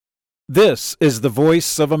This is the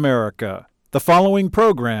voice of America. The following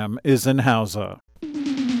program is in Hausa.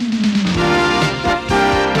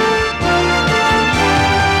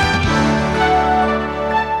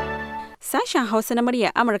 Sashen Hausa na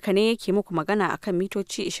muryar Amurka ne yake muku magana akan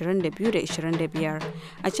mitoci 22 da 25.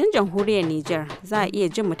 A can jamhuriyar Nijar za a iya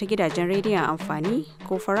jin mu ta gidajen rediyon amfani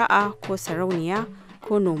ko fara'a ko sarauniya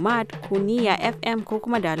ko nomad ko niya FM ko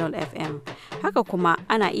kuma dalol FM. Haka kuma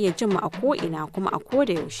ana iya jin mu a ko'ina kuma a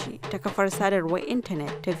koda yaushe ta kafar sadarwar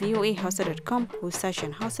intanet ta voahausa.com ko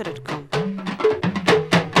sashen hausa.com.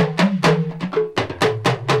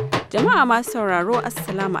 Jama'a masu sauraro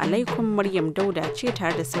Assalamu alaikum, Maryam Dauda ce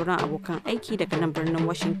tare da sauran abokan aiki daga nan birnin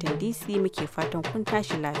Washington DC muke fatan kun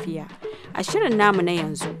tashi lafiya. A shirin namu na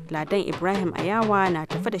yanzu, Ladan Ibrahim Ayawa na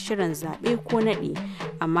tafi da shirin zaɓe ko naɗi,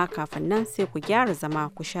 amma kafin nan sai ku gyara zama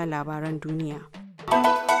ku sha labaran duniya.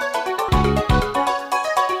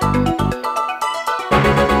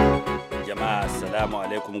 Jama'a Assalamu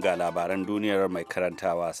alaikum ga labaran duniyar mai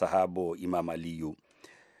karantawa Sahabo Imam Aliyu.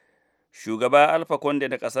 Shugaba Alpha Conde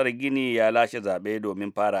na kasar Gini ya lashe zaɓe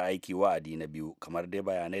domin fara aiki wa'adi na biyu, kamar dai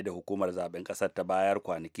bayanai da hukumar zaben kasar ta bayar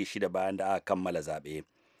kwanaki 6 bayan da aka kammala zaɓe.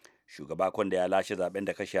 Shugaba Conde ya lashe zaben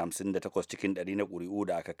da kashi 58 cikin 100 na ƙuri'u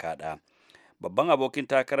da aka kada. Babban abokin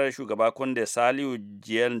takarar shugaba Conde, Saliu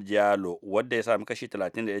Jiyan Jalo, wadda ya sami kashi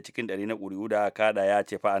 31 cikin 100 na ƙuri'u da aka kada, ya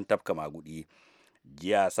ce fa an tafka magudi.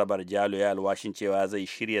 Jiya Asabar, Jalo ya alwashin cewa zai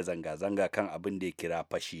shirya zanga-zanga kan abin da ya kira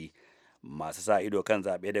fashi. Masu sa ido kan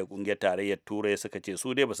zaɓe daga ƙungiyar tarayyar turai suka ce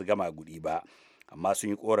su dai basu gama gudi ba, amma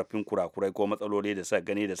sun yi korafin kurakurai ko matsaloli da suka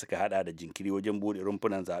gani da suka hada da jinkiri wajen buɗe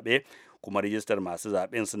rumfunan zaɓe, kuma rijistar masu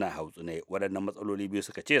zaɓen suna hautsune. Waɗannan matsaloli biyu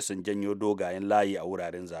suka ce sun janyo dogayen layi a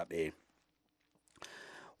wuraren zaɓe.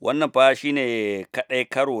 Wannan fa shine kaɗai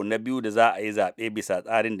karo na biyu da za a yi zaɓe bisa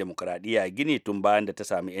tsarin demokuraɗiyya Gini tun bayan da ta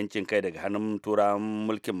sami 'yancin kai daga hannun turawan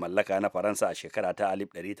mulkin mallaka na Faransa a shekara ta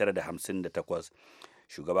 1958.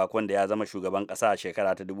 Shugaba Conde ya zama shugaban ƙasa a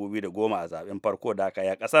shekara ta 2010 a zaben farko da aka yi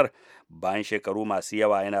a ƙasar, bayan shekaru masu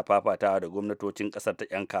yawa yana fafatawa da gwamnatocin ƙasar ta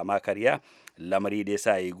 'yan kama karya, lamari da ya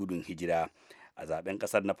sa ya yi gudun hijira. A zaben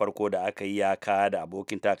ƙasar na farko da aka yi ya kaya da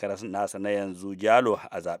abokin takarar nasa na yanzu Jalo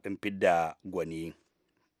a zaben fidda gwani.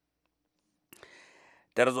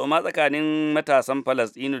 Tarzoma tsakanin matasan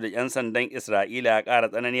Falasɗinu da 'yan sandan Isra'ila ya ƙara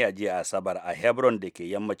tsanani a jiya Asabar a Hebron da ke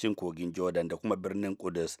yammacin kogin Jordan da kuma birnin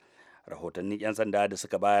Kudus. Rahotannin 'yan sanda da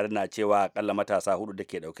suka bayar na cewa akalla matasa 4 da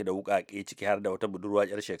ke dauke da wukake, ciki har da wata budurwa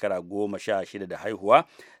 'yar shekara 16 da haihuwa,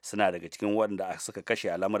 suna daga cikin waɗanda suka kashe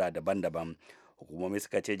a lamura daban-daban. Hukumomi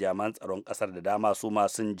suka ce jami'an tsaron ƙasar da dama su ma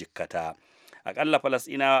sun jikkata. Akalla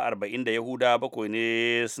Falasɗinawa 40 da Yahudawa 7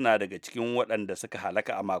 ne suna daga cikin waɗanda suka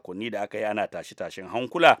halaka a makonni da aka yi ana tashe-tashen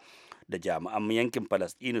hankula da jami'an yankin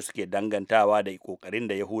Falasɗinu suke dangantawa da kokarin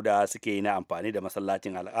da Yahudawa suke yi na amfani da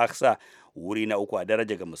masallacin Al-Aqsa, wuri na uku a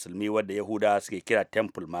daraja ga musulmi wadda Yahudawa suke kira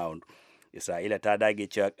Temple Mount. Isra'ila ta dage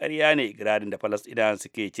cewa ƙarya ne ikirarin da Falasɗinawa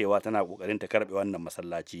suke cewa tana kokarin ta karɓe wannan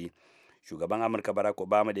masallaci. Shugaban Amurka Barack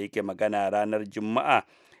Obama da yake magana ranar Juma'a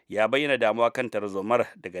ya bayyana damuwa kan tarzomar,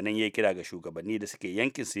 daga nan ya kira ga shugabanni da suke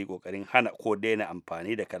yankin su yi kokarin hana ko daina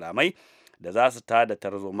amfani da kalamai da za su tada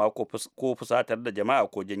tarzoma ko fusatar da jama'a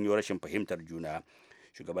ko janyo rashin fahimtar juna.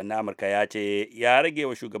 Shugaban Amurka ya ce ya rage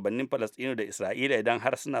wa shugabannin Falasɗinu da Isra'ila idan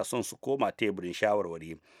har suna son su koma teburin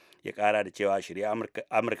shawarwari. Ya kara da cewa shirye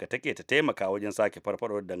Amurka take ta taimaka wajen sake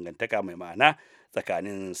farfaro dangantaka mai ma'ana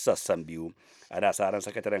tsakanin sassan biyu. Ana sa ran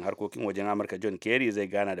sakataren harkokin wajen Amurka John Kerry zai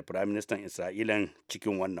gana da Firaministan Isra'ilan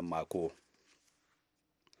cikin wannan mako.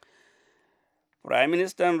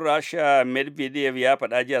 Firaministan Rasha Medvedev ya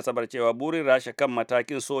faɗa jiya Asabar cewa burin Rasha kan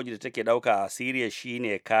matakin soji da take ɗauka a Siriya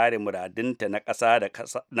shine kare muradinta na ƙasa da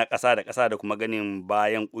ƙasa da kuma ganin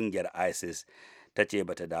bayan ƙungiyar ISIS. Ta ce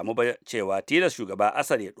bata damu ba cewa tilas shugaba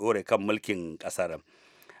Assad ya ɗore kan mulkin ƙasar.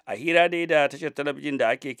 A hira dai da tashar talabijin da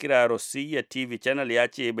ake kira Rossiya TV Channel, ya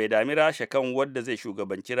ce bai dami Rasha kan wadda zai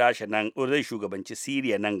shugabanci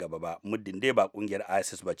Siriya nan gaba ba, muddin dai ba ƙungiyar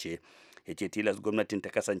ISIS ba ce. Ya ce tilas gwamnatin ta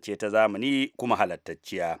kasance ta zamani kuma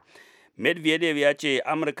halattacciya. Medvedev ya ce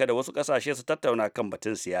Amurka da wasu ƙasashe su tattauna kan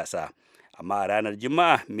batun siyasa. Amma a ranar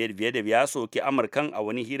Juma'a, Medvedev ya soki Amurkan a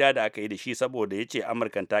wani hira da aka yi da shi saboda ya ce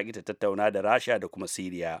Amurkan ta ƙi ta tattauna da Rasha da kuma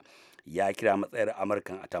Siriya. Ya kira matsayar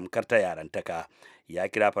Amurkan a tamkar ta yarantaka. Ya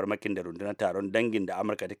kira farmakin da rundunar taron dangin da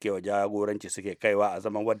Amurka take wa jagoranci suke kaiwa a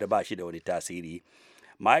zaman wadda ba shi da wani tasiri.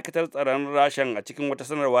 Ma'aikatar tsaron Rashan a cikin wata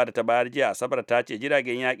sanarwa da ta bayar jiya Asabar ta ce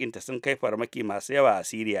jiragen yakinta sun kai farmaki masu yawa a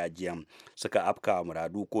Siriya jiya, suka afka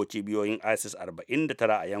muradu ko cibiyoyin ISIS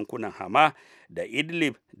 49 a yankunan Hama da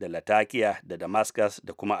Idlib da Latakia da Damascus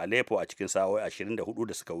da kuma Aleppo a cikin sa'o'i 24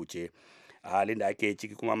 da suka wuce. a halin da ake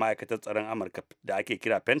ciki kuma ma'aikatar tsaron amurka da ake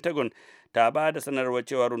kira pentagon ta ba da sanarwar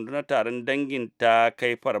cewa rundunar taron dangin ta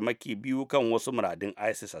kai farmaki 2 kan wasu muradun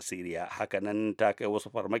isis a syria. Hakanan ta kai wasu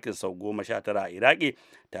farmakin sau 19 a iraki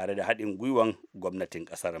tare da haɗin gwiwan gwamnatin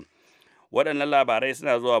ƙasar. Waɗannan labarai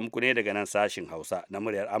suna zuwa muku ne daga nan sashin Hausa na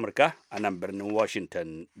muryar Amurka a nan birnin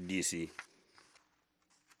Washington DC.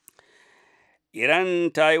 Iran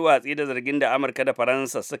ta yi watsi da zargin da Amurka da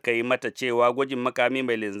Faransa suka yi mata cewa gwajin makami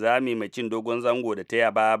mai linzami mai cin dogon zango da ta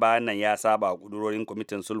yaba bayan nan ya saba kudurorin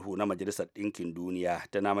kwamitin sulhu na Majalisar Ɗinkin Duniya.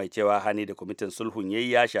 Tana mai cewa hani da kwamitin sulhun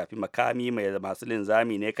yayi ya shafi makami mai masu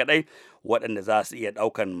linzami ne kadai waɗanda za su iya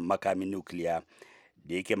ɗaukan makamin nukiliya.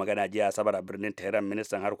 Da yake magana jiya Asabar a birnin Tehran,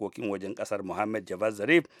 ministan harkokin wajen kasar Mohammad Javad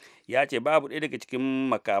Zarif ya ce babu ɗaya daga cikin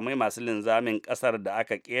makamai masu linzamin kasar da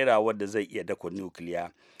aka kera wadda zai iya dakon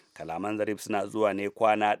nukiliya. Kalaman Zarif suna zuwa ne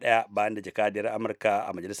kwana ɗaya bayan da jakadiyar Amurka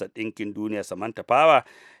a Majalisar Ɗinkin Duniya Samantha Power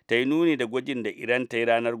ta yi nuni da gwajin da Iran ta yi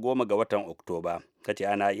ranar 10 ga watan Oktoba. Ta ce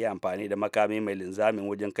ana iya amfani da makami mai linzamin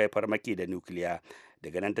wajen kai farmaki da nukiliya.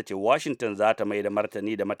 Daga nan ta ce Washington za ta mai da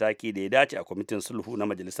martani da mataki da ya dace a kwamitin sulhu na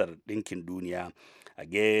Majalisar Ɗinkin Duniya. A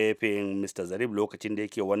gefen Mr. Zarif lokacin da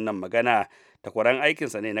yake wannan magana, takwaran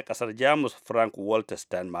aikinsa ne na ƙasar Jamus Frank Walter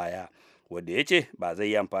Steinmeier, wanda ya ce ba zai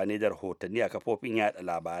yi amfani da rahotanni a kafofin yada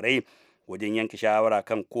labarai wajen yanke shawara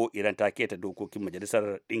kan ko Iran ta keta dokokin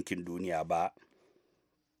Majalisar Ɗinkin Duniya ba.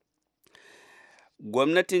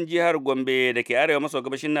 Gwamnatin jihar Gombe da ke arewa maso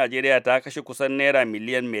gabashin Najeriya ta kashe kusan naira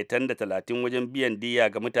miliyan 130 wajen biyan diya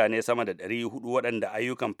ga mutane sama da 400 waɗanda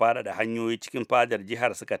ayyukan faɗaɗa hanyoyi cikin fadar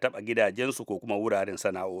jihar suka taɓa gidajensu ko kuma wuraren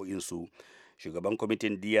sana'o'insu. Shugaban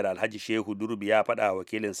kwamitin diyar Alhaji Shehu Durbi ya faɗa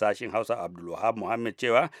wakilin sashen Hausa Abdulwahab Muhammad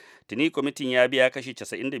cewa tuni kwamitin ya biya kashi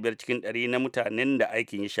 95 cikin 100 na mutanen da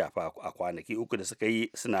aikin ya shafa a kwanaki 3 da suka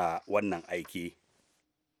yi suna wannan aiki.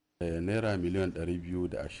 Naira miliyan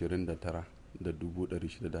 229 da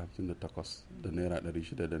 658 da naira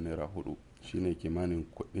 600 da naira 4 shine kimanin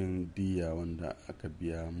kudin diya wanda aka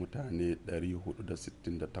biya mutane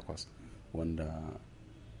 468 wanda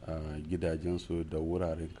gidajensu da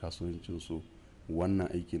wuraren kasuwancinsu wannan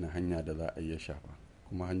aiki na hanya da za a iya shafa,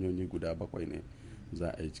 kuma hanyoyi guda 7 ne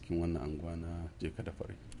za a yi cikin wannan anguwa na jeka da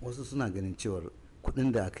fari. Wasu suna ganin cewar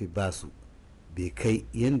kudin da aka ba su bai kai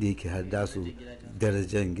yadda yake hada su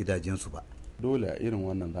darajar gidajensu ba. Dole a irin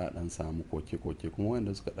wannan za a dan samu koke-koke, kuma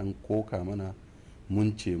wanda suka dan koka mana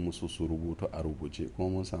mun ce musu su rubutu a rubuce, kuma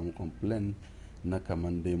mun samu complain na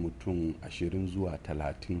kaman dai mutum 20 zuwa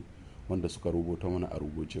 30 wanda suka rubuta mana a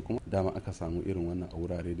rubuce, kuma dama aka samu irin wannan a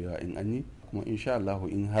wurare da yawa in an yi, kuma insha Allah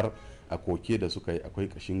in har a koke da suka yi akwai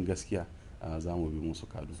kashin gaskiya za mu bi musu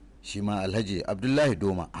kadu. Shi ma Alhaji Abdullahi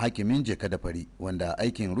Doma, hakimin jeka da fari wanda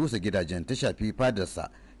aikin rusa gidajen ta shafi fadarsa,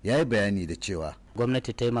 ya yi bayani da cewa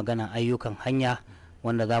gwamnati ta yi magana ayyukan hanya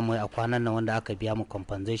wanda za mu yi a kwanan nan wanda aka biya mu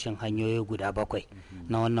compensation hanyoyi guda 7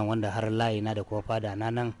 na wannan wanda har layi na da kuma fada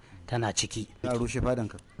na nan tana ciki. Za a rushe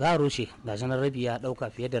fadanka? Za a rushe, ga shi rabi ya dauka,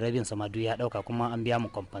 fiye da rabin sama duk ya dauka, kuma an biya mu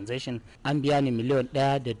compensation, an biya ni miliyan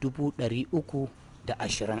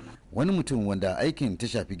 1,320. Wani mutum wanda aikin ta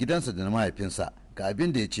shafi gidansa da na mahaifinsa ga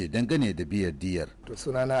abin da ya ce dangane da biyar diyar. To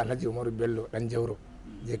sunana Alhaji Umaru Bello dan Jauro,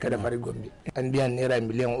 je kada fari Gombe. An biya naira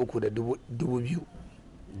miliyan 3,200.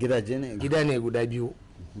 Gidaje ne? Gida ne guda 2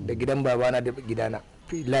 da gidan babana da gidana.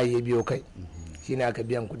 Layi ya biyo kai. Shine aka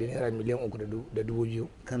biyan kudi naira miliyan 3,200.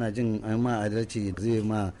 Kana jin an ma adalci zai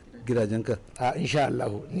ma gidajenka? A insha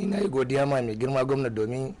Allah ni na yi godiya ma mai girma gwamna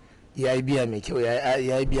domin ya yi biya mai kyau, ya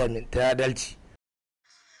yi biya mai ta adalci.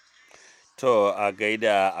 To a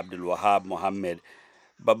gaida Abdulwahab Muhammad.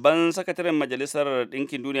 Babban sakataren Majalisar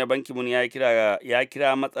Ɗinkin Duniya Ban Ki-moon ya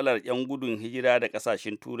kira matsalar 'yan gudun hijira da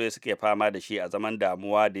ƙasashen Turai suke fama da shi a zaman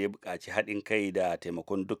damuwa da ya buƙaci haɗin kai da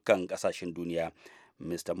taimakon dukkan ƙasashen duniya.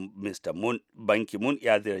 Mr. Ban Ki-moon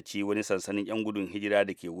ya ziyarci wani sansanin 'yan gudun hijira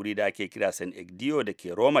da ke wuri da ake kira San Egdio da ke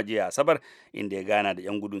Roma jiya Asabar, inda ya gana da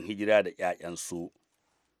 'yan gudun hijira da 'ya'yansu.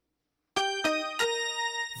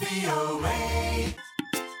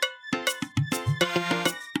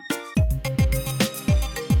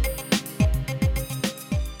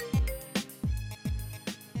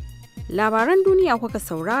 Labaran duniya kuka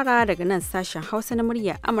saurara daga nan sashen Hausa na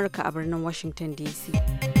murya Amurka a birnin Washington DC.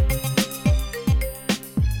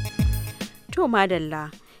 To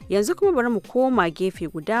madalla, yanzu kuma bari mu koma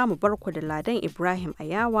gefe guda mu barku da Ladan Ibrahim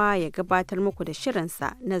Ayawa ya gabatar muku da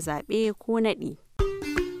shirinsa na zaɓe ko naɗi.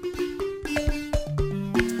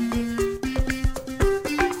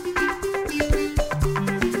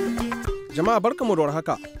 Jama'a barkamu da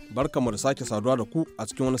warhaka, barkamu da sake saduwa da ku a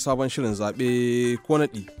cikin wani sabon shirin zaɓe ko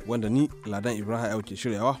naɗi wanda ni Ladan Ibrahim Ayawa ke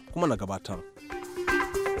shiryawa kuma na gabatar.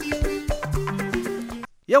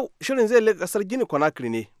 Yau shirin zai leƙa ƙasar Gini Conakry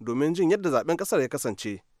ne domin jin yadda zaben ƙasar ya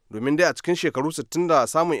kasance. Domin dai a cikin shekaru 60 da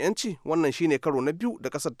samun yanci wannan shine karo na biyu da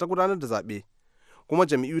ƙasar ta gudanar da zaɓe. Kuma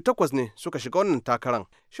jam'iyyu 8 ne suka shiga wannan takaran.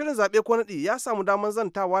 Shirin zaɓe ko naɗi ya samu damar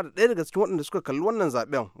zantawa da ɗaya daga cikin waɗanda suka kalli wannan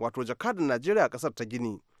zaɓen wato jakadan Najeriya a ƙasar ta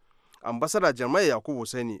Gini. Ambasada Jarmai Yakubu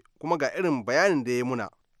Husaini kuma ga irin bayanin da ya muna.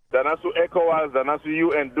 Da nasu ECOWAS da nasu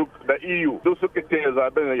UN duk da EU duk suka ce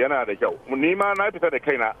zaben yana da kyau. Ni ma na fita da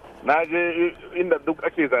kaina na je inda duk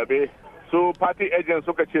ake zabe su party agent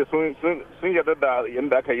suka ce sun yarda da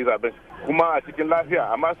yadda aka yi zaben kuma a cikin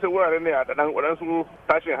lafiya amma sai wurare ne a dan waɗansu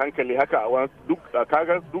tashin hankali haka duk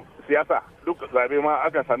kaga duk siyasa duk zabe ma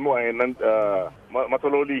aka sami wayannan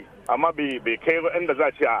matsaloli amma bai kai inda za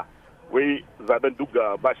a ce a wai zaben duk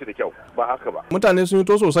ba shi da kyau ba haka ba. Mutane sun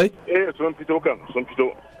fito sosai? Sun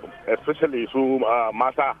fito especially su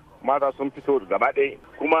mata sun fito gaba ɗaya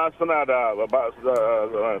kuma suna da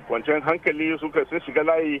kwanciyar hankali sun shiga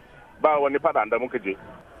layi ba wani fada da muka je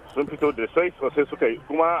sun fito da sosai suka yi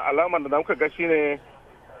kuma alamar da muka ga shine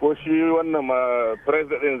ko shi wannan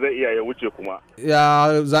president zai iya ya wuce kuma.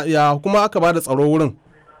 Ya kuma aka ba da tsaro wurin?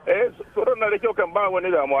 Tsoron na da kyau kan ba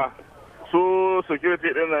wani damuwa. Su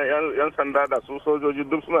security din yan sanda da su sojoji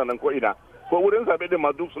duk suna nan ko ina ko wurin zabe din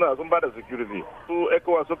ma duk sun bada security su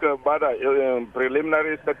ECOWAS suka bada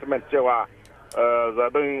preliminary statement cewa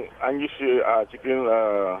zaben an yi shi a cikin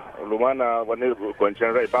lumana wani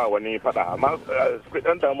kwanciyar rai ba wani fada amma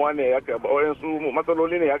dan damuwa ne yaka wayan su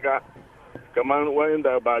matsaloli ne yaka kamar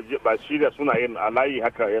wanda ba shi da suna yin a layi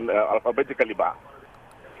haka alphabetically ba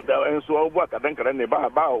da wayansu abubuwa kadan ne ba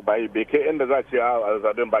bai kai inda za a ce a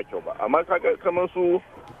zaben ba kyau ba amma kamar su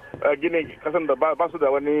gine kasan da ba su da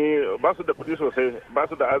kuɗi sosai ba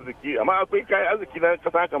su da arziki amma akwai kayan arziki na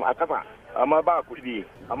kasa kam a kasa amma ba kuɗi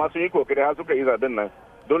amma sun yi kokari har suka yi zaben nan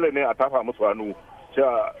dole ne a tafa musu hannu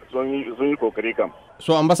cewa sun yi kokari kam.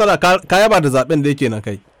 So ambasada ka yaba da zaben da yake na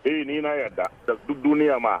kai? Ni na yarda da duk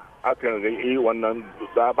duniya ma akan yi wannan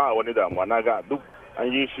da ba wani damuwa na ga duk an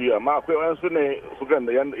yi shi amma akwai wayansu ne su gan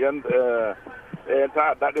da yan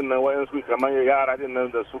ta daɗin nan wayansu kamar yara din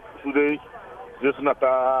nan da su dai suna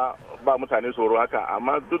ta ba mutane tsoro haka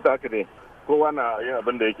amma duk da haka ne kowa na yin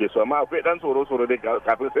abin da yake so amma akwai dan tsoro dai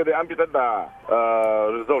kafin sai dai an fitar da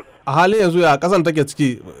result. A halin yanzu ya kasan take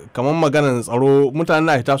ciki kamar maganar tsaro mutane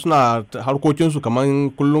na hita suna harkokinsu kamar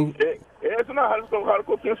kullum? Suna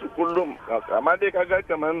harkokinsu kullum amma dai kaga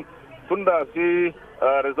kamar tun da sai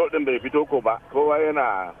result din bai fito ko ba kowa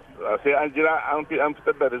yana sai an jira an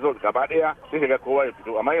fitar da result gaba daya sai kaga kowa ya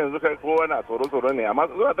fito amma yanzu kai kowa na tsoro ne amma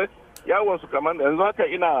zuwa ta yawon su kamar yanzu haka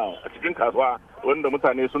ina a cikin kasuwa wanda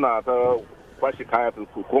mutane suna ta kwashi kaya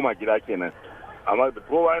su koma gida kenan amma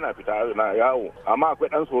kowa yana fita na yawo amma akwai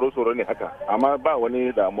dan tsoro ne haka amma ba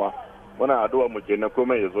wani damuwa muna addu'a mu kenan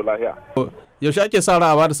komai ya zo lafiya. Yaushe ake sa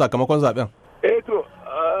ran a bada sakamakon zaben? To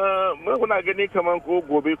muna gani kamar ko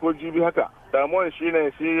gobe ko jibi haka damuwan shine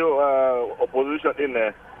shi opposition din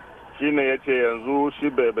ne shine yace yanzu shi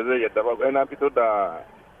ba zai yadda ba na fito da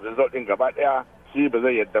result din gaba daya shi ba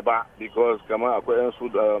zai yadda ba because kamar akwai yan su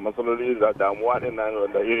matsaloli da damuwa din nan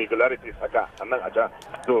da irregularities haka nan a can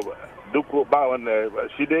to duk ba wanda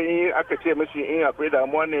shi dai in aka ce mashi in akwai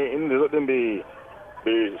damuwa ne in result din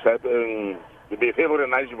bai favor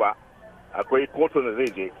na shi ba akwai kotu da zai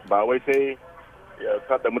je ba wai sai ya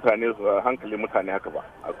sada mutane hankalin mutane haka ba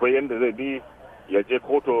akwai yadda zai bi ya je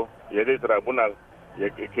kotu ya je tribunal ya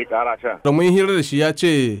kai kara can. Da mun hira da shi ya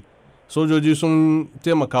ce sojoji sun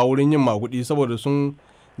taimaka wurin yin magudi saboda sun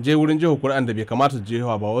je wurin jihar kuri'an da bai kamata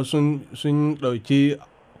jewa ba wasu sun dauki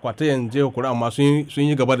kwatayen jihar kuri'an ma sun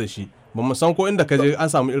yi gaba da shi ba mu san ko inda ka je an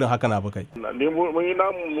samu irin haka na ba kai. Ne mun yi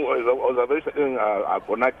namu observation din a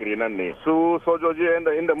Conakry nan ne su sojoji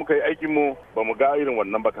inda muka yi aikin mu ba mu ga irin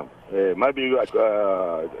wannan ba kam ma bi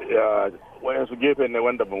wayansu gefe ne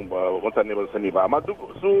wanda mutane ba su sani ba amma duk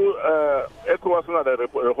su ECOWAS suna da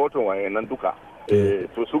rahoton wayannan duka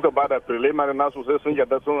to suka ba da preliminary nasu sai sun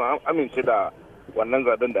yarda sun amince da wannan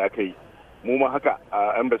zaben da aka yi mu ma haka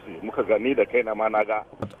a embassy muka gani da kaina ma na ga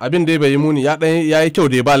abin da bai yi muni ya yi kyau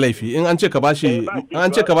da ya ba laifi in an ce ka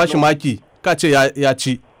bashi maki ka ce ya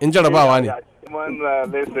ci in jarabawa ne man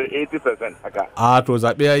let's say 80% haka to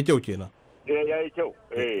zabe ya yi kyau kenan ya yi kyau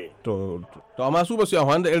to amma su ba su yi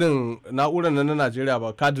amfani da irin na'urar na Najeriya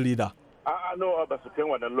ba card reader no ba su kai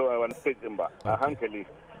wannan stage din ba a hankali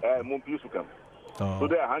mun fi su kan su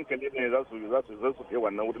dai a hankali ne za su kai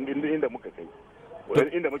wannan wurin inda muka kai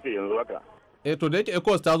inda muke yanzu haka to da yake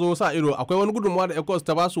ECOWAS ta zo sa ido akwai wani gudunmawa da ECOWAS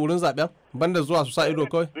ta ba su wurin zaben banda zuwa su sa ido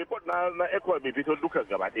kawai report na ECOWAS bai fito duka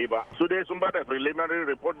gaba ɗaya ba su dai sun bada preliminary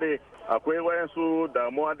report dai akwai wayansu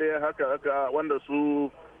damuwa dai haka wanda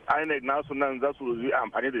su INEC nasu nan za su yi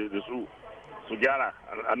amfani da su su gyara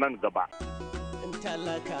a nan gaba.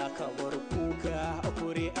 Talaka kamar kuka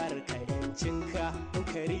kuri'ar ka yancinka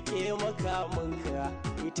ka rike makamanka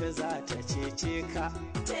ita za ta cece ka.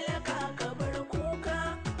 Talaka kamar kuka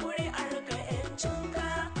kuri'ar ka yancinka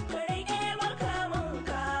ka rike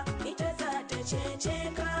makamanka ita za ta cece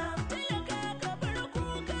ka.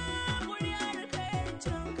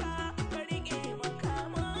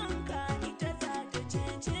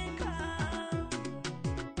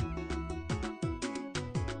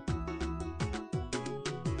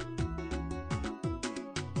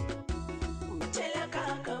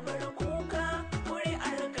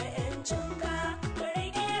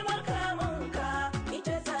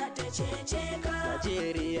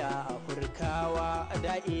 Najeriya Afirkawa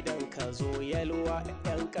da idan ka zo yalwa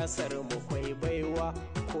 'yan kasar mu kwai baiwa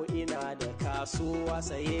ko ina da kasuwa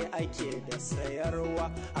saye ake da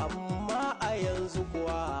sayarwa amma a yanzu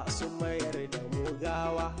kuwa su mayar da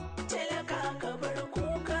mugawa. Talaka ka bar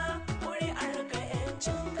kuka kuri'ar ka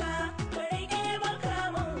yancinka ka rike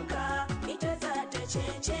makamanka ita za ta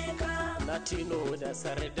cece ka. Latino da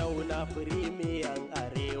Sardauna firimiyan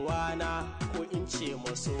arewa na ko in ce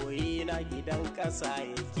masoyi na gidan ƙasa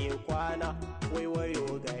yake kwana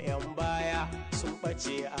waiwayo ga 'yan baya sun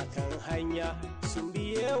ɓace akan hanya sun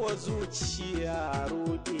biye wa zuciya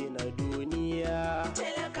rudi na duniya.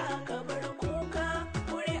 Talaka ka bar kuka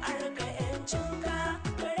kuri'ar ka yancinka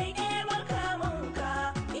ka rike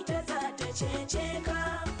makamanka ita za ta cece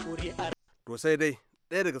ka. To sai dai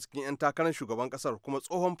ɗaya daga cikin 'yan takarar shugaban kasar kuma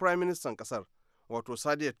tsohon prime minister kasar wato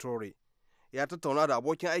Sadiya Toure ya tattauna da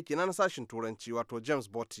abokin aiki na sashin turanci wato James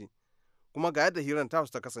Botti kuma ga yadda hirar ta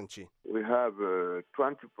kasance. We have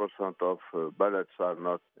 20% of ballots are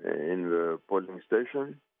not in the polling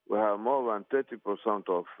station. We have more than 30%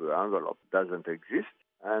 of envelope doesn't exist.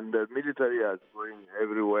 And the military is going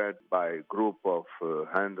everywhere by group of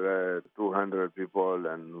 100, 200 people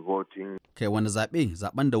and voting. Kai wani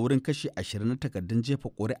zaben da wurin kashi 20 na takardun jefa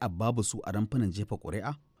ƙuri'a babu su a ramfunan jefa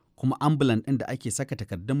ƙuri'a? Kuma ambulan ɗin da ake saka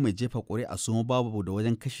takardun mai jefa ƙuri'a su babu da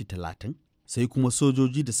wajen kashi 30? Sai kuma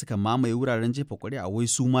sojoji da suka mamaye wuraren jefa ƙuri'a wai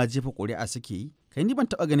su ma jefa ƙuri'a suke yi? Kai ni ban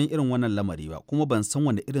taɓa ganin irin wannan lamari ba kuma ban san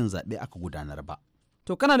wani irin zaɓe aka gudanar ba.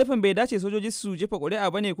 To kana nufin bai dace sojoji su jefa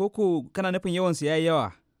ƙuri'a ba ne ko kana nufin yawan su yayi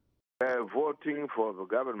yawa? Voting for the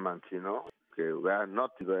government, you know. Okay, we are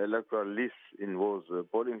not the electoral list in those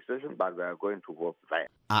polling stations, but we are going to vote there.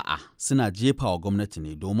 A'a, suna jefa wa gwamnati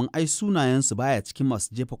ne domin ai sunayensu baya cikin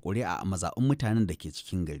masu jefa ƙuri'a a mazaɓin mutanen da ke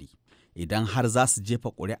cikin gari. Idan har za su jefa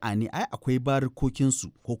ƙuri'a ne ai akwai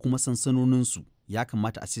barikokinsu ko kuma sansanoninsu ya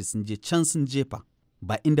kamata a ce sun je can sun jefa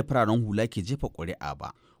ba inda fararen hula ke jefa ƙuri'a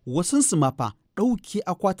ba. Wasunsu ma fa ɗauke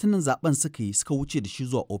akwatunan zaben suka yi suka wuce da shi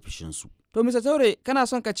zuwa ofishinsu. To Mr. Taure, kana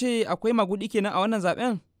son ka ce akwai magudi kenan a wannan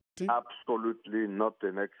zaben? Absolutely not.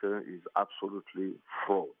 An election is absolutely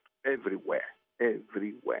fraud everywhere.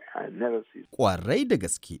 Everywhere. I never see. Kwarai da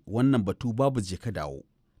gaske wannan batu babu je ka dawo.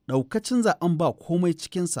 Daukacin zaben ba komai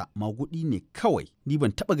cikinsa magudi ne kawai. Ni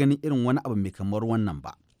ban taba ganin irin wani abu mai kamar wannan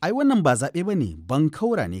ba. Ai wannan ba zaɓe ba ne, ban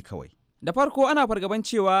kaura ne kawai. Da farko ana fargaban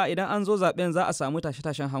cewa idan an zo zaben za a samu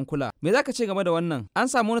tashe-tashen hankula. Me za ka ce game da wannan? An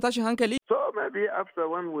samu wani tashin hankali? So maybe after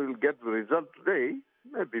when we'll get the result today,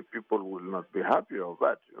 maybe people will not be happy of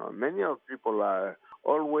that. You know, many of people are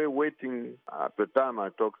always waiting. At the time I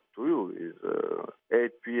talked to you is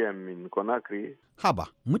 8 p.m. in Conakry. Haba,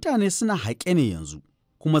 mutane suna haƙe ne yanzu.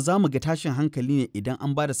 Kuma za mu ga tashin hankali ne idan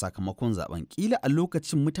an ba da sakamakon zaben. Kila a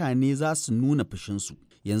lokacin mutane za su nuna fushinsu.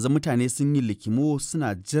 Yanzu mutane sun yi likimo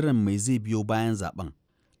suna jiran mai zai biyo bayan zaben.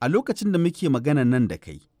 A lokacin da muke magana nan da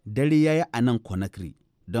kai, dare ya yi a nan Conakry.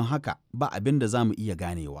 Don haka ba abin da za mu iya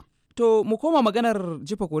ganewa. To mu koma maganar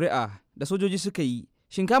jefa ƙuri'a da sojoji suka yi.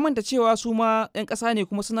 Shin ka manta cewa su ma 'yan ƙasa ne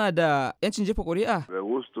kuma suna da 'yancin jefa ƙuri'a? They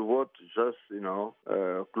used to vote just,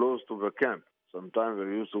 close to the camp. Sometimes they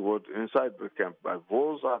used to vote inside the camp. But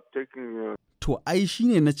those are taking... To ai shi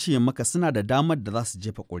ne na ce maka suna da damar da za su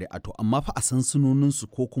jefa ƙuri'a to amma fa a sansanoninsu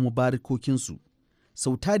ko kuma barikokinsu.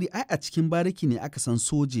 Sau tari ai a cikin bariki ne aka san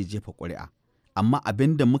soje jefa ƙuri'a. Amma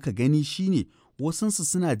abin da muka gani shine wasunsu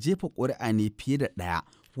suna jefa ƙuri'a ne fiye da ɗaya,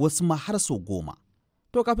 wasu ma har sau 10.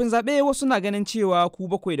 To kafin zaɓe wasu na ganin cewa ku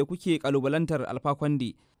 7 da kuke ƙalubalantar Alpha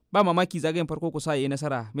Conde ba mamaki zagayen farko ku sa yi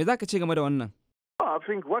nasara. Me za ka ce game da wannan? I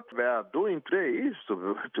think what they are doing today is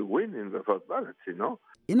to win in the first ballot,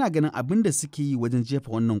 Ina ganin abin da suke yi wajen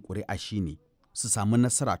jefa wannan ƙuri'a shine su samu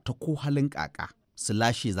nasara ta ko halin ƙaƙa su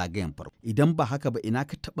lashe zagayen farko. Idan ba haka ba ina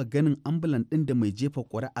ka taɓa ganin ambulan ɗin da mai jefa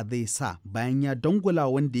ƙuri'a zai sa bayan ya dangula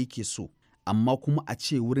wanda yake so. Amma kuma a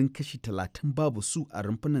ce wurin kashi 30 babu su a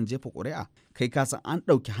rumfunan jefa ƙuri'a kai ka san an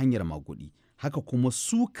ɗauki hanyar magudi. haka kuma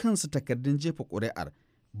su kansu takardun jefa ƙuri'ar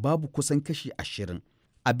babu kusan kashi 20.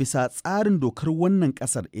 A bisa tsarin dokar wannan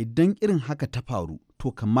ƙasar idan irin haka ta faru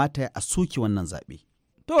to kamata a soke wannan zaɓe.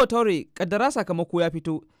 To Taure, kaddara sakamako ya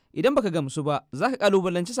fito, idan baka gamsu ba, za ka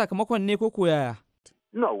kalubalanci sakamakon ne ko koyaya?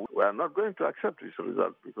 No, we are not going to accept this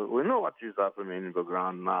result because we know what is happening in the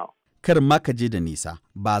ground now. Kar ma ka je da nisa,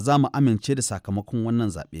 ba za mu amince da sakamakon wannan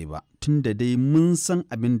zaɓe ba, tun da dai mun san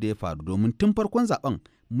abin da ya faru domin tun farkon zaɓen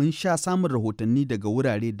mun sha samun rahotanni daga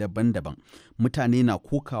wurare daban-daban. Mutane na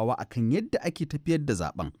kokawa akan yadda ake tafiyar da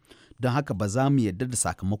zaɓen, don haka ba za mu yarda da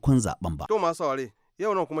sakamakon zaɓen ba. To masu saurare,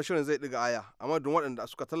 yau nan kuma shirin zai ɗiga aya, amma don waɗanda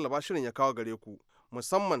suka tallaba shirin ya kawo gare ku,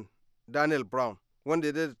 musamman Daniel Brown, wanda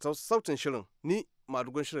ya daidaita sautin shirin, ni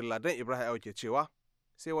madugun shirin Ladan Ibrahim ke cewa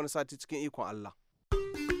sai wani sati cikin ikon Allah.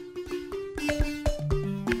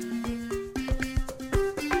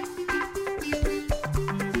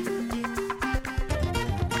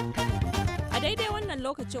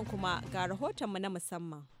 Lokacin kuma ga rahotonmu na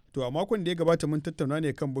musamman. To a makon da ya gabata mun tattauna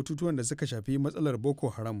ne kan batutuwan da suka shafi matsalar Boko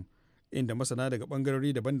Haram, inda masana daga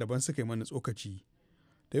bangarori daban-daban suka yi mana tsokaci.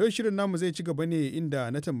 Da yau shirin namu zai ci gaba ne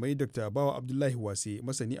inda na tambayi Dr. Bawa Abdullahi Wase,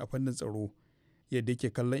 masani a fannin tsaro, yadda yake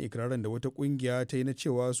kallon ikirarin da wata kungiya ta yi na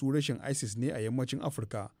cewa su rashin ISIS ne a yammacin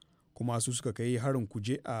Afirka, kuma su suka kai harin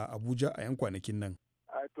kuje a Abuja a 'yan kwanakin nan.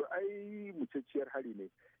 To ai mucacciyar hari ne.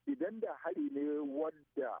 Idan da hari ne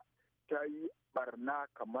wadda ta yi barna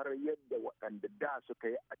kamar yadda waɗanda da suka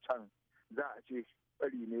yi a can, za a ce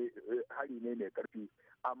hari ne mai karfi.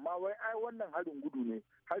 Amma wai ai wannan harin gudu ne,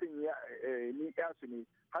 harin ni yasu ne,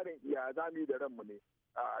 harin iya zami da ranmu ne.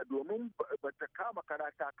 Domin ba ta kama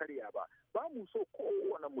kara ta karya ba, ba mu so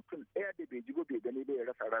kowane mutum ɗaya da bai ji ba bai gani bai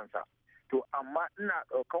rasa ransa. To amma ina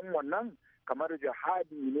ɗaukan wannan kamar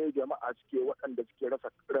jihadi ne jama'a suke waɗanda suke rasa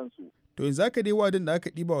ransu. To yanzu aka dai wadin da aka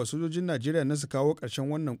ɗiba wa sojojin Najeriya na su kawo ƙarshen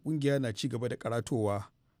wannan ƙungiya na ci gaba da karatowa.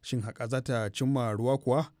 Shin haka za ta cimma ruwa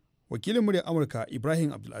kuwa? Wakilin muryar Amurka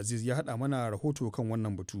Ibrahim Abdulaziz ya haɗa mana rahoto kan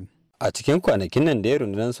wannan batu. A cikin kwanakin nan da ya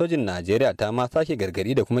rundunar sojin Najeriya ta ma sake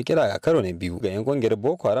gargadi da kuma kira a karo na biyu ga 'yan kungiyar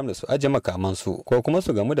Boko Haram da su aje makamansu ko kuma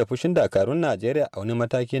su gamu da fushin dakarun Najeriya a wani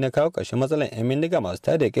mataki na kawo ƙarshen matsalar 'yan bindiga masu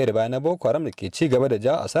tada kai baya na Boko Haram da ke ci gaba da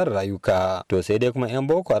jawo asarar rayuka. To sai dai kuma 'yan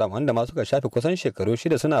Boko Haram wanda ma suka shafe kusan shekaru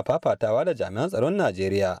 6 suna fafatawa da jami'an tsaron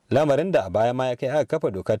Najeriya. Lamarin da a baya ma ya kai aka kafa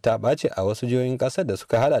dokar ta ɓace a wasu jihohin ƙasar da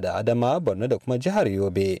suka hada da Adamawa, Borno da kuma jihar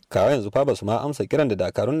Yobe. Kawo yanzu fa ba su ma amsa kiran da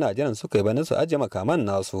dakarun Najeriya suka yi ba na su aje makaman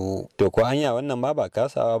nasu. To ko anya wannan ma ba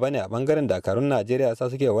kasawa bane a bangaren dakarun Najeriya sa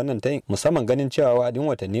suke wannan tayin, musamman ganin cewa wa'adin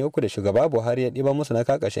watanni 3 da shugaba Buhari ya diba musu na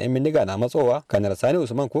kakashe 'yan bindiga na matsowa. Kanar Sani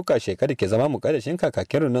Usman Kuka shekara ke zama mukaddashin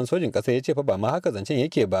kakakin rundunar sojin kasa ya ce fa ba ma haka zancen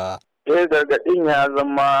yake ba. Gargaɗin ya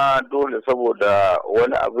zama dole saboda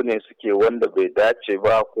wani abu ne suke wanda bai dace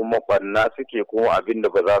ba, kuma ɓanna suke, kuma abin da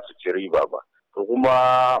ba za su ci riba ba. To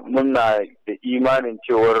kuma muna da imanin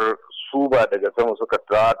cewar su ba daga sama suka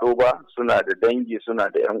taɗo ba, suna da dangi, suna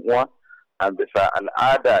da 'yan uwa. A bisa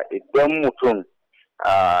al'ada idan mutum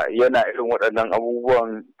yana irin waɗannan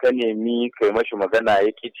abubuwan ka nemi kai mashi magana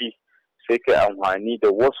ya kici, sai kai amfani da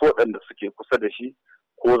wasu waɗanda suke kusa da shi,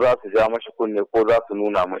 ko za su ja mashi kunne ko za su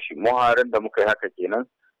nuna mashi. Muharin da muka yi haka kenan.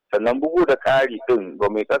 Sannan bugu da ƙari ɗin ba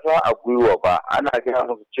mai ƙasa a gwiwa ba, ana gaya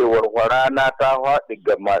musu cewar rana ta faɗi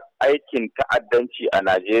ga aikin ta'addanci a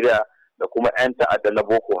Najeriya da kuma 'yan ta'adda na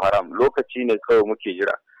Boko Haram. Lokaci ne kawai muke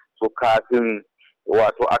jira. So kafin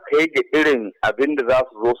wato a kai ga irin abin da za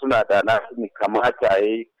su zo suna da na kamata a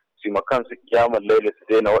yi su ma kansu kiyamar laila su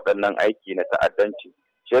daina waɗannan aiki na ta'addanci.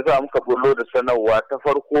 Shi yasa muka bullo da sanarwa ta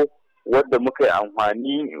farko wadda muka yi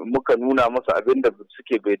amfani muka nuna musu abin da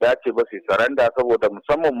suke bai dace ba su saranda, saboda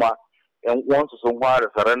musamman ma 'yan uwansu sun fara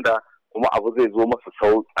saranda kuma abu zai zo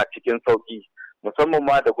masu a cikin sauki. Musamman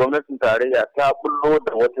ma da gwamnatin tarayya ta bullo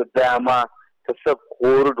da wata dama ta sub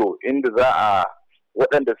corridor inda za a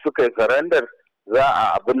waɗanda suka yi sarandar za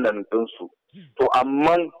a abin nan ɗinsu. To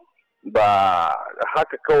amma ba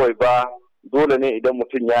haka kawai ba, dole ne idan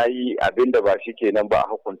mutum ya yi abin da ba shi kenan ba a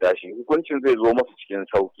hukunta shi. Hukuncin zai zo masa cikin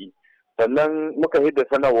sauki. Sannan muka hidda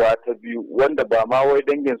sanarwa ta biyu wanda ba ma wai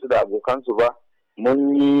danginsu da abokansu ba,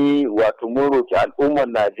 mun yi wato mun roki al'ummar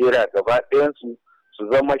Najeriya gaba ɗayansu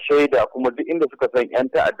su zama shaida, kuma duk inda suka san 'yan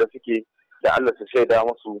ta'adda suke da Allah su shaida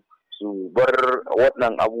musu su bar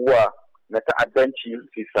waɗannan abubuwa na ta'addanci,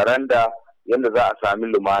 su saranda yadda za a sami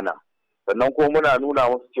lumana. Sannan kuma muna nuna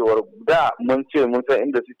musu cewar da mun ce mun san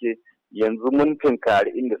inda suke, yanzu mun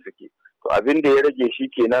tunkari inda suke. To abin da ya rage shi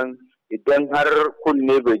kenan, idan har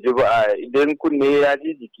kunne bai ji ba, idan kunne ya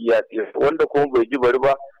ji jiki ya tsira, wanda kuma bai ji bari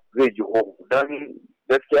ba zai ji ho. Don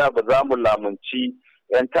gaskiya ba za mu lamunci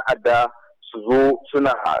 'yan ta'adda su zo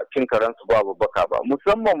suna cin karansu ba babbaka ba,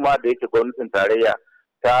 musamman ma da yake gwamnatin tarayya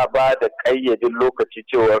ta ba da ƙayyadin lokaci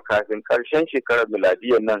cewar kafin ƙarshen shekarar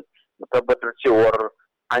miladiyyar nan mu tabbatar cewar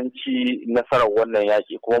an ci nasarar wannan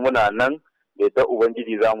yaƙi, kuma muna nan da yadda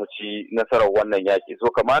ubangiji za mu ci nasarar wannan yaƙi.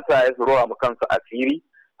 So kamata ya su rowa mu kansu asiri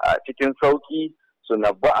a cikin sauƙi su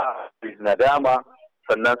nadama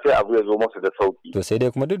sannan sai abu ya zo masu da sauki. To sai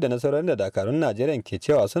dai kuma duk da nasarorin da dakarun Najeriya ke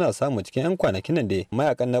cewa suna samu cikin 'yan kwanakin nan da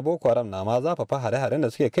mayakan na Boko Haram na ma zafafa hare-haren da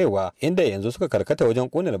suke kaiwa inda yanzu suka karkata wajen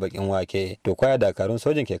kunar bakin wake. To kwaya dakarun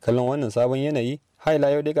sojin ke kallon wannan sabon yanayi? Haila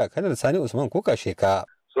yau dai ga kanar Sani Usman Kuka Sheka.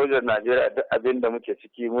 Sojan Najeriya duk abin da muke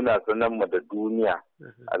ciki muna sanar mu da duniya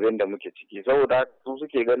abin da muke ciki, saboda su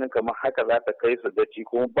suke ganin kamar haka za ta kai su gaci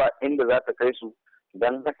kuma ba inda za ta kai su.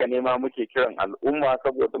 Don haka ne ma muke kiran al'umma,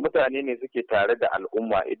 saboda mutane ne suke tare da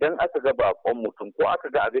al'umma. Idan aka ga bakon mutum ko aka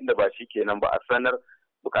ga abin da ba shi kenan ba a sanar.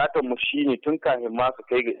 Bukatar mu shine tun kafin ma su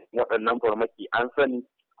kai ga waɗannan farmaki an sani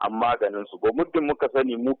an maganin su. Ba muddin muka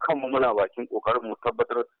sani mu kanmu muna bakin kokarin mu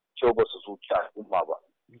tabbatar cewa ba su zuci al'umma ba.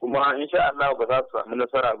 Kuma insha Allah ba za su samu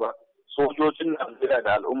nasara ba. Sojojin Najeriya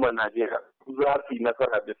da al'ummar Najeriya za su yi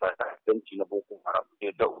nasara bisa ta'addanci na Boko Haram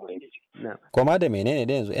da Ubangiji. Koma da menene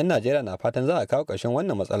da yanzu 'yan Najeriya na fatan za a kawo ƙarshen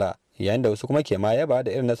wannan matsala, yayin da wasu kuma ke ma yaba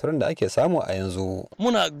da irin nasarorin da ake samu a yanzu.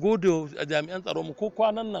 Muna gode a jami'an tsaron mu, ko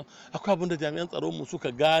kwanan nan akwai abin da jami'an tsaron mu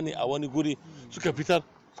suka gane a wani guri suka fitar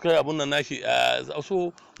suka yi abun nan nashi,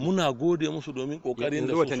 so muna gode musu domin kokarin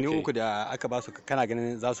da su suke. Watanni uku da aka ba su kana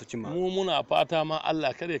ganin za su cimma? Mu muna fata ma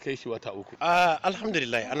Allah kare kai shi wata uku.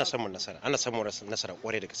 Alhamdulillah ana samun nasara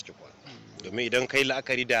kwarai da gaske kuwa. Domin idan kai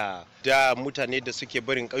la'akari da mutane da suke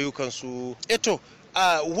barin ƙauyukansu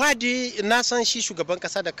wadi na san shi shugaban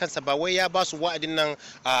kasa da kansa ba wai ya ba su wa'adin nan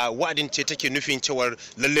wa'adin ce take nufin cewar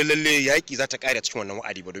lalle yaki za ta kare a cikin wannan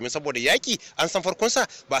wa'adi ba, domin saboda yaki an san farkonsa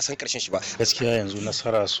ba a san karshen shi ba. Gaskiya yanzu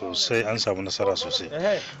nasara sosai, an samu nasara sosai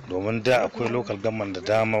domin da akwai local government da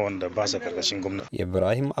dama wanda ba sa karkashin gwamnati.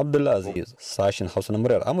 Ibrahim Abdulaziz, sashin Hausa na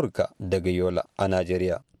muryar Amurka daga Yola a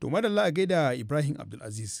Najeriya. To madalla a gaida Ibrahim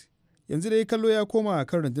Abdulaziz. Yanzu dai kallo ya koma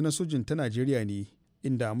kan rundunar sojin ta Najeriya ne,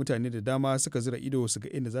 inda mutane da dama suka zira ido su ga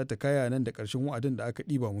inda za ta kaya nan da ƙarshen wa'adin da aka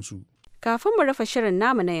ɗiba musu. Kafin mu rufe shirin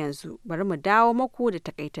namu na yanzu, bari mu dawo muku da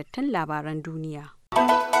takaitattun labaran duniya.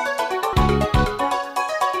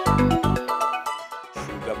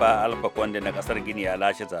 Shugaba Alpha Conde na kasar Gini ya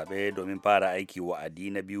lashe zaɓe domin fara aiki wa'adi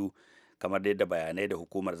na biyu, kamar yadda bayanai da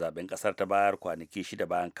hukumar zaben kasar ta bayar kwanaki 6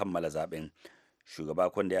 bayan kammala zaben. Shugaba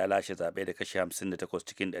Conde ya lashe zaɓe da kashi 58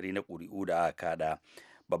 cikin 100 na ƙuri'u da aka kada.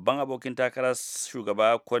 Babban abokin takarar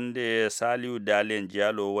shugaba Conde, Saliu Dalen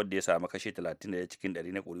Diallo, wadda ya samu kashi 31 cikin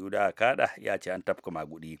 100 na ƙuri'u da aka kada, ya ce an tafka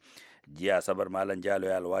magudi. Jiya Asabar Malam Diallo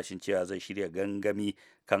ya alwashin cewa zai shirya gangami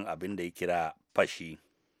kan abin da ya kira fashi.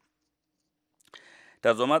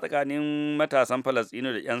 Tarzoma tsakanin matasan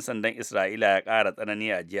Falasɗinu da 'yan sandan Isra'ila ya ƙara tsanani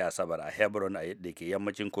a jiya Asabar a Hebron da ke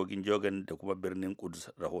yammacin kogin Jordan da kuma birnin Kudus.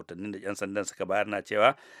 Rahotannin da 'yan sandan suka bayar na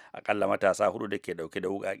cewa akalla matasa 4 da ke dauke da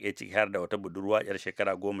wuƙaƙe, ciki har da wata budurwa 'yar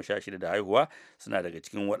shekara 16 da haihuwa, suna daga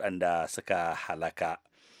cikin waɗanda suka halaka.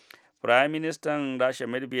 Firayim Ministan Rasha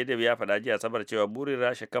Medvedev ya faɗa jiya Asabar cewa burin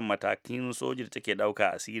Rasha kan matakin soji da take ɗauka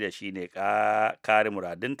a Siriya shine kare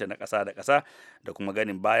muradinta na ƙasa da ƙasa da kuma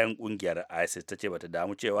ganin bayan ƙungiyar ISIS. Ta ce bata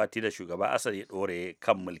damu cewa tila shugaba Assad ya ɗore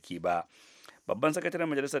kan mulki ba. Babban sakataren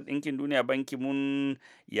Majalisar Ɗinkin Duniya Ban Ki-moon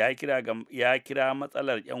ya kira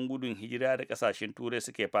matsalar 'yan gudun hijira da ƙasashen Turai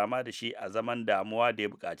suke fama da shi a zaman damuwa da ya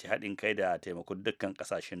buƙaci haɗin kai da taimakon dukkan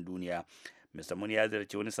ƙasashen duniya. Mr. Moon ya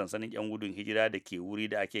ziyarci wani sansanin 'yan gudun hijira da ke wuri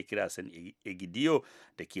da ake kira San Egidio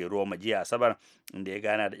da ke Roma jiya Asabar, inda ya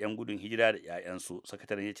gana da 'yan gudun hijira da 'ya'yansu.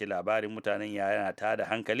 Sakataren ya ce labarin mutanen yana tada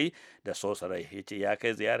hankali da sosarai. Ya ce ya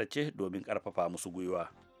kai ziyarar ce domin ƙarfafa musu gwiwa.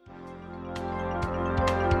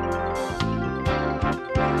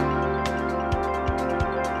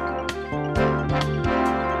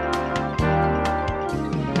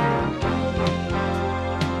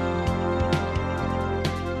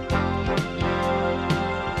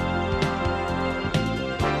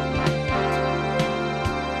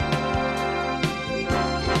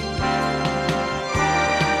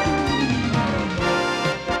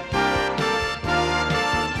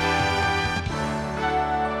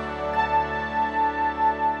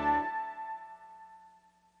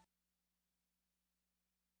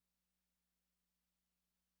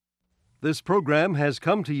 This program has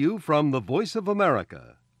come to you from the Voice of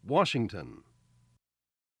America, Washington.